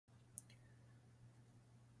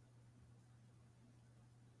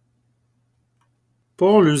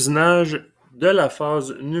Pour l'usinage de la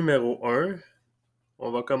phase numéro 1, on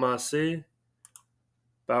va commencer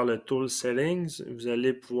par le Tool Settings. Vous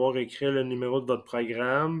allez pouvoir écrire le numéro de votre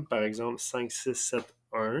programme, par exemple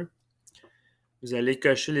 5671. Vous allez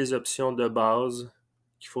cocher les options de base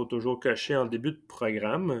qu'il faut toujours cocher en début de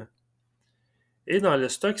programme. Et dans le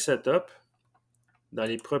Stock Setup, dans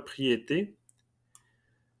les propriétés,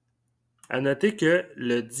 à noter que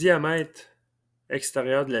le diamètre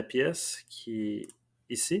extérieur de la pièce, qui est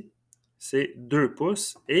ici, c'est 2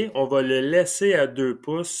 pouces et on va le laisser à 2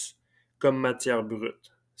 pouces comme matière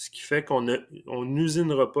brute, ce qui fait qu'on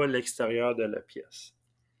n'usinera pas l'extérieur de la pièce.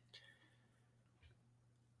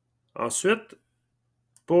 Ensuite,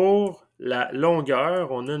 pour la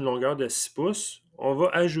longueur, on a une longueur de 6 pouces. On va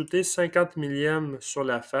ajouter 50 mm sur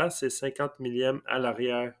la face et 50 mm à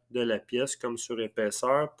l'arrière de la pièce, comme sur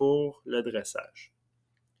épaisseur, pour le dressage.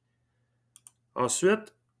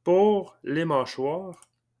 Ensuite, pour les mâchoires,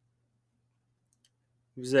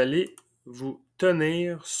 vous allez vous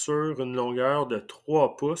tenir sur une longueur de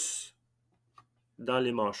 3 pouces dans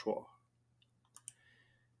les mâchoires.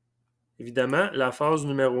 Évidemment, la phase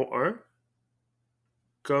numéro 1,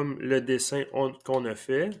 comme le dessin qu'on a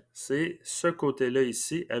fait, c'est ce côté-là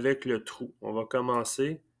ici avec le trou. On va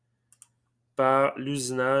commencer par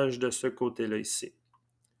l'usinage de ce côté-là ici.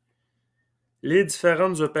 Les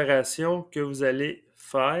différentes opérations que vous allez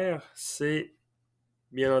faire, c'est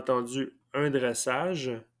bien entendu un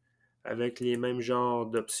dressage avec les mêmes genres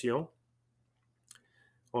d'options.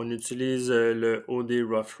 On utilise le OD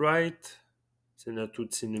Rough Right, c'est notre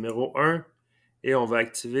outil numéro 1, et on va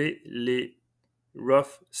activer les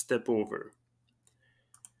Rough Step Over.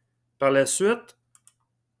 Par la suite,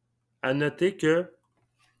 à noter qu'il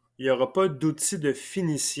n'y aura pas d'outil de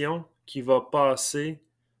finition qui va passer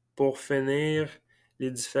pour finir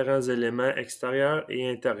les différents éléments extérieurs et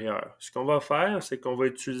intérieurs. Ce qu'on va faire, c'est qu'on va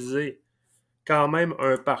utiliser quand même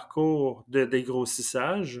un parcours de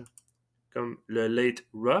dégrossissage, comme le Late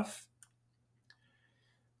Rough.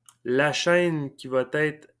 La chaîne qui va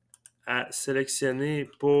être à sélectionner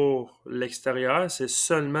pour l'extérieur, c'est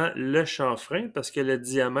seulement le chanfrein parce que le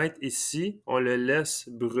diamètre ici, on le laisse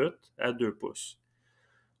brut à 2 pouces.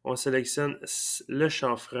 On sélectionne le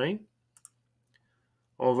chanfrein.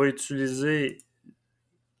 On va utiliser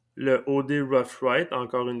le OD Rough Right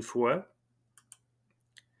encore une fois.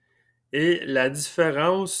 Et la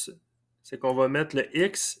différence, c'est qu'on va mettre le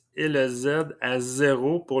X et le Z à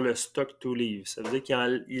 0 pour le Stock to Leave. Ça veut dire qu'il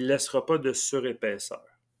ne laissera pas de surépaisseur.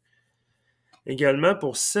 Également,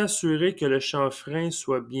 pour s'assurer que le chanfrein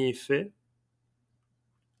soit bien fait,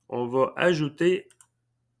 on va ajouter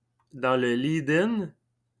dans le lead-in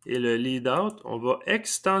et le lead-out, on va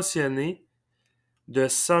extensionner de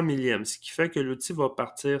 100 mm, ce qui fait que l'outil va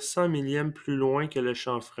partir 100 mm plus loin que le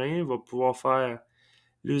chanfrein, va pouvoir faire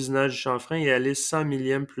l'usinage du chanfrein et aller 100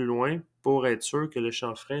 mm plus loin pour être sûr que le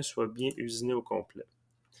chanfrein soit bien usiné au complet.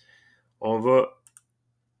 On va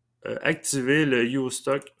activer le Use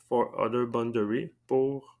Stock for Other Boundary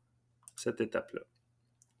pour cette étape-là.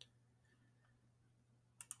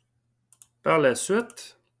 Par la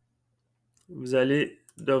suite, vous allez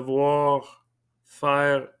devoir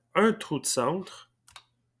faire un trou de centre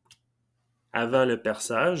avant le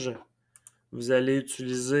perçage. Vous allez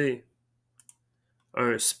utiliser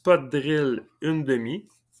un spot drill 1/2.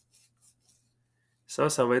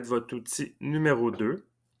 Ça va être votre outil numéro 2.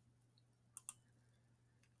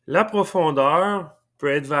 La profondeur peut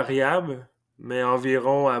être variable, mais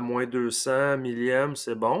environ à moins 200 mm,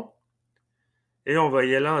 c'est bon. Et on va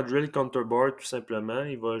y aller en drill counterboard tout simplement.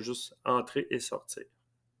 Il va juste entrer et sortir.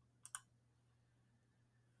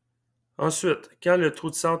 Ensuite, quand le trou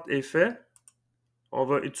de centre est fait, on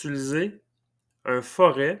va utiliser un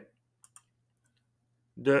forêt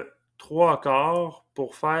de 3/4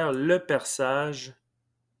 pour faire le perçage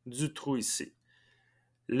du trou ici.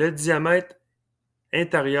 Le diamètre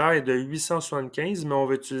intérieur est de 875, mais on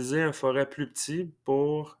va utiliser un forêt plus petit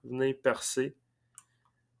pour venir percer,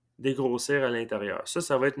 dégrossir à l'intérieur.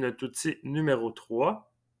 Ça va être notre outil numéro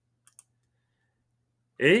 3.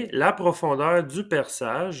 Et la profondeur du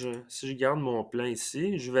perçage, si je garde mon plan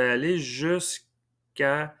ici, je vais aller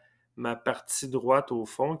jusqu'à ma partie droite au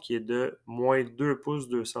fond qui est de moins 2 pouces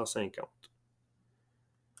 250.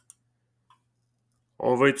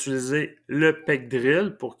 On va utiliser le pec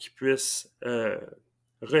drill pour qu'il puisse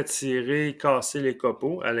retirer, casser les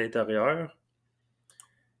copeaux à l'intérieur.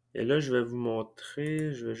 Et là, je vais vous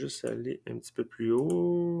montrer, je vais juste aller un petit peu plus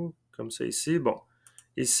haut, comme ça ici. Bon,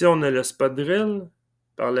 ici, on a le spot drill.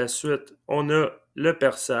 Par la suite, on a le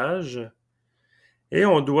perçage. Et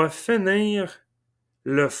on doit finir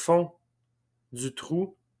le fond du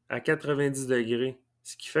trou à 90 degrés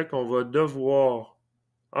Ce qui fait qu'on va devoir,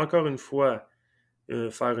 encore une fois,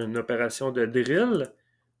 faire une opération de drill,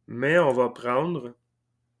 mais on va prendre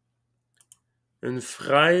une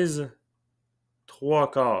fraise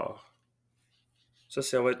 3/4.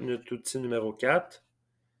 Ça va être notre outil numéro 4.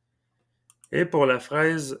 Et pour la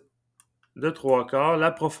fraise de 3/4,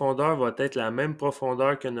 la profondeur va être la même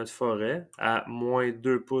profondeur que notre forêt, à moins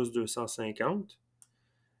 2 pouces 250.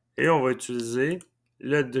 Et on va utiliser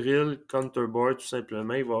le drill counterboard tout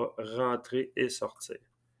simplement. Il va rentrer et sortir.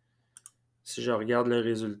 Si je regarde le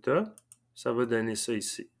résultat, ça va donner ça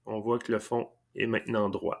ici. On voit que le fond est maintenant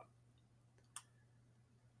droit.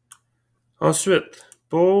 Ensuite,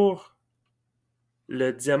 pour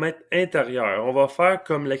le diamètre intérieur, on va faire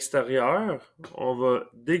comme l'extérieur. On va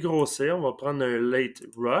dégrossir, on va prendre un late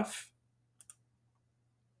rough.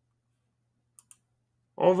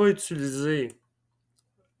 On va utiliser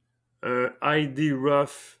un ID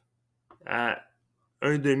rough à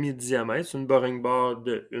 1,5 diamètre, c'est une boring bar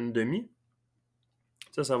de 1,5.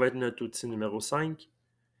 Ça va être notre outil numéro 5.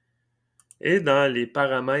 Et dans les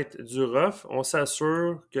paramètres du rough, on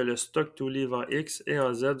s'assure que le stock to leave en X et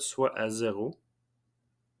en Z soit à 0.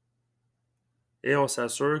 Et on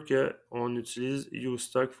s'assure qu'on utilise use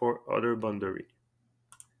stock for other boundary.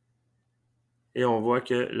 Et on voit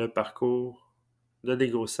que le parcours de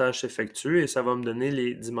dégrossage s'effectue et ça va me donner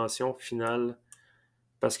les dimensions finales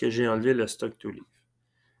parce que j'ai enlevé le stock to leave.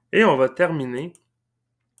 Et on va terminer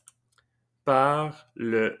par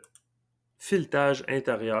le filetage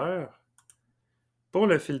intérieur. Pour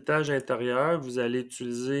le filetage intérieur, vous allez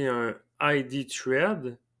utiliser un ID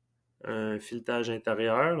thread, un filetage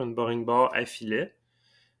intérieur, une boring bar à filet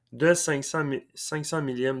de 500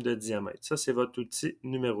 millièmes de diamètre. Ça, c'est votre outil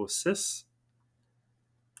numéro 6.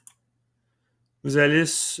 Vous allez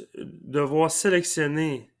devoir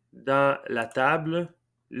sélectionner dans la table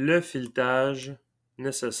le filetage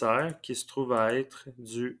nécessaire qui se trouve à être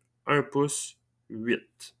du 1 pouce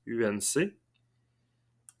 8 UNC.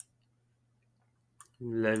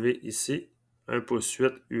 Vous l'avez ici, 1 pouce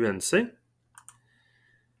 8 UNC.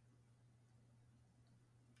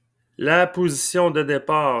 La position de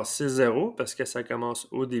départ, c'est 0 parce que ça commence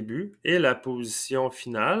au début. Et la position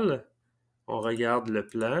finale, on regarde le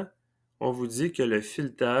plan, on vous dit que le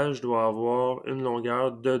filetage doit avoir une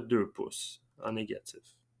longueur de 2 pouces en négatif.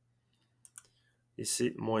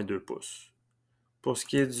 Ici, moins 2 pouces. Pour ce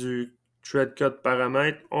qui est du thread cut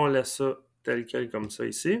paramètre, on laisse ça tel quel comme ça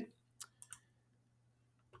ici.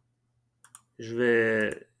 Je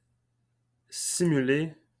vais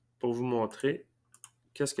simuler pour vous montrer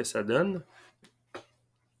qu'est-ce que ça donne.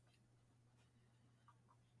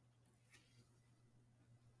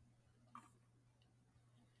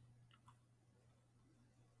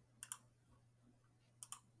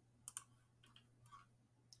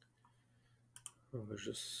 On va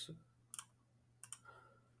juste...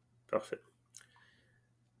 Parfait.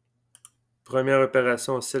 Première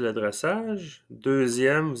opération, c'est le dressage.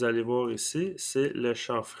 Deuxième, vous allez voir ici, c'est le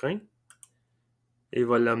chanfrein. Et il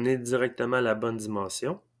va l'amener directement à la bonne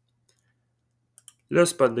dimension. Le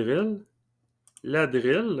spot drill, la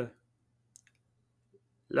drill,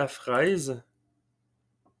 la fraise,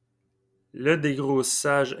 le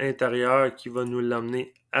dégrossage intérieur qui va nous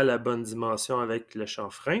l'amener à la bonne dimension avec le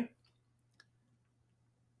chanfrein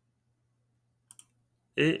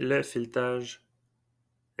et le filetage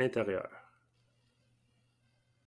intérieur.